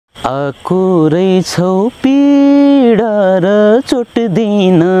आको रहेछौ पीडा र चोट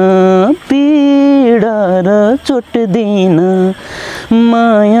दिन पीडा र चोट दिन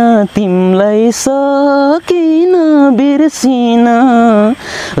माया तिमलाई सकिन बिर्सिन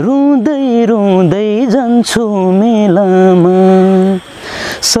रुँदै रुँदै जान्छु मेलामा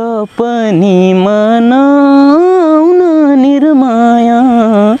सपनी मनाउन निर्माया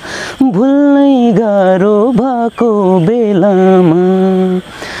भुल्नै गाह्रो भएको बेलामा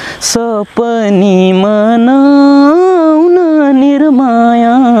सपनी मनाउन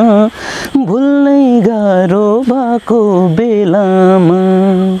निर्माया भुल्नै गाह्रो भएको बेलामा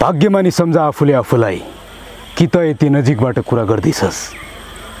भाग्यमानी सम्झा आफूले आफूलाई कि त यति नजिकबाट कुरा गर्दैछस्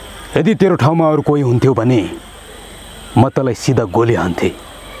यदि तेरो ठाउँमा अरू कोही हुन्थ्यो भने म तँलाई सिधा गोली हान्थे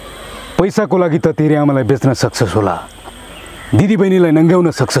पैसाको लागि त तेरी आमालाई बेच्न सक्छस् होला दिदीबहिनीलाई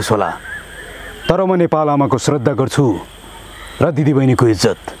नङ्ग्याउन सक्छस् होला तर म नेपाल आमाको श्रद्धा गर्छु र दिदीबहिनीको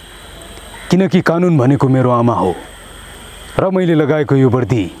इज्जत किनकि कानुन भनेको मेरो आमा हो र मैले लगाएको यो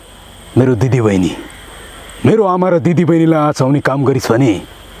वर्दी मेरो दिदीबहिनी मेरो आमा र दिदीबहिनीलाई आँचाउने काम गरिस् भने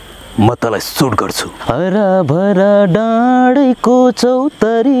म तँलाई सुट गर्छु हराभरा डाँडैको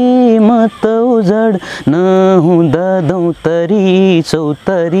चौतारी म त उजाड नहुँदा दौतारी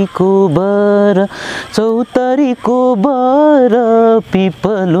चौतारीको बर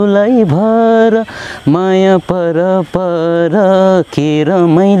पिपलुलाई भर माया पर पर के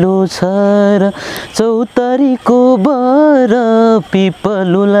रमाइलो छ र चौतारीको बर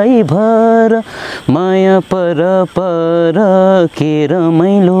पिपलुलाई भर माया पर पर के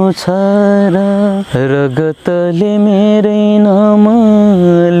रमाइलो छ रगतले मेरै नाम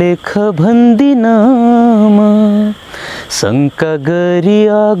लेख भन्दिनम शङ्का गरी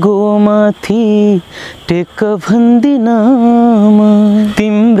आगोमाथि टेक भन्दिनम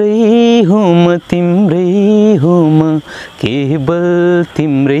तिम्रै हो म केवल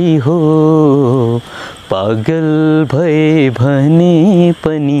तिम्रै हो पागल भए भने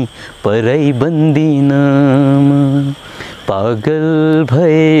पनि पराई बन्दिनम पागल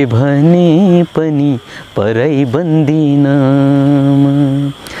भए भने पनि पराई बन्दिनम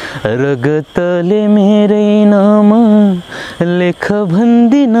रगतले मेरै नाम लेख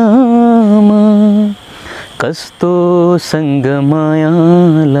भन्दिनम कस्तो सँग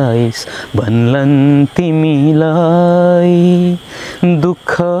मायालाइस् भन्लान् तिमीलाई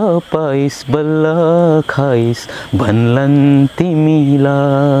दुःख पाइस् बल्ल खाइस् भन्लान्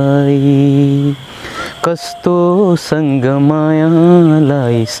तिमीलाई कस्तो सँग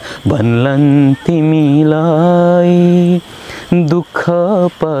मायालाइस् भन्लान् तिमीलाई दुःख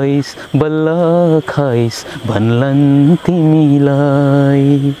पाइस् बल्ल खाइस् भन्लान्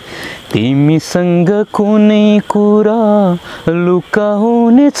तिमीलाई तिमीसँग कुनै कुरा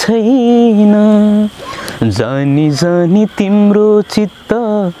लुकाउने छैन जानी जानी तिम्रो चित्त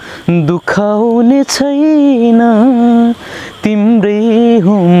दुखाउने छैन तिम्रै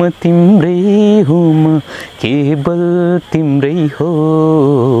हो म केवल तिम्रै हो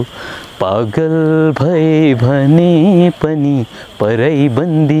पागल भए भने पनि पराई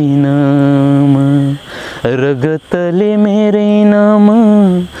बन्दिनम रगतले मेरै नाम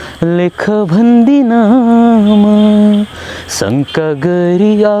लेख भन्दिनम शङ्का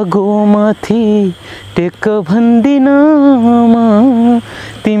गरी आगोमाथि टेक भन्दिनम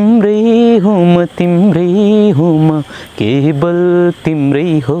तिम्रै हो म केवल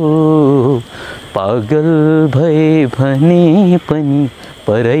तिम्रै हो पागल भए भने पनि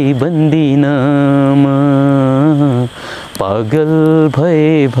पराई बन्दिनम पागल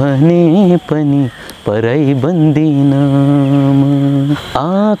भए भने पनि पराई बन्दिनम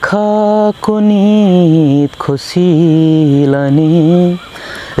आँखाको निद खोसिलाने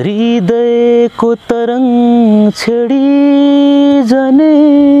हृदयको तरङ्ग छेडी जाने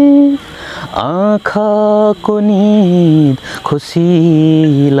आँखाको निद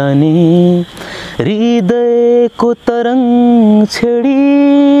खोसिलाने हृदयको तरङ्ग छेडी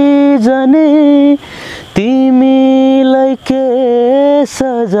जाने तिमीलाई के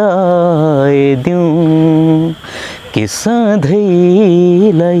सजाय दिउँ के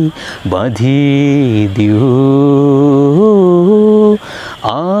सधैँलाई बाँधिदिऊ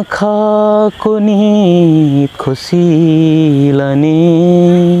आँखाको निद खोसिलाने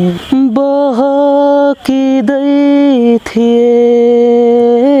बहकिँदै थिए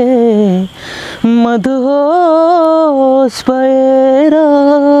मधुहोस भएर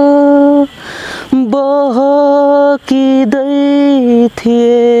बहकिँदै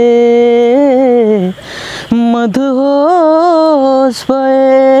थिए मधुहोस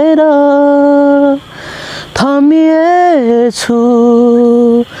भएर थमिएछु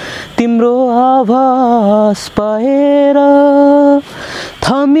तिम्रो आभास पाएर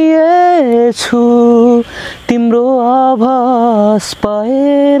थमि सुनिएछु तिम्रो आभास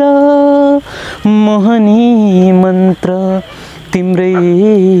पाएर मोहनी मन्त्र तिम्रै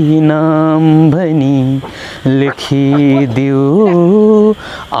नाम भनी लेखिदियो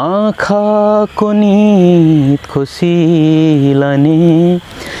आँखाको नित खुसी लाने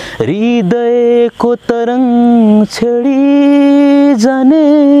हृदयको तरङ्ग छेडी जाने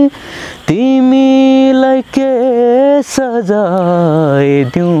तिमीलाई के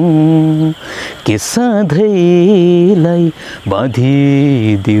सजाइदिउँ कि सधैँलाई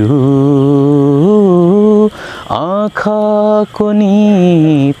बाँधिदियो आँखाको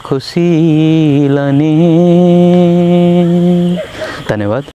नित खुसी लाने। धन्यवाद।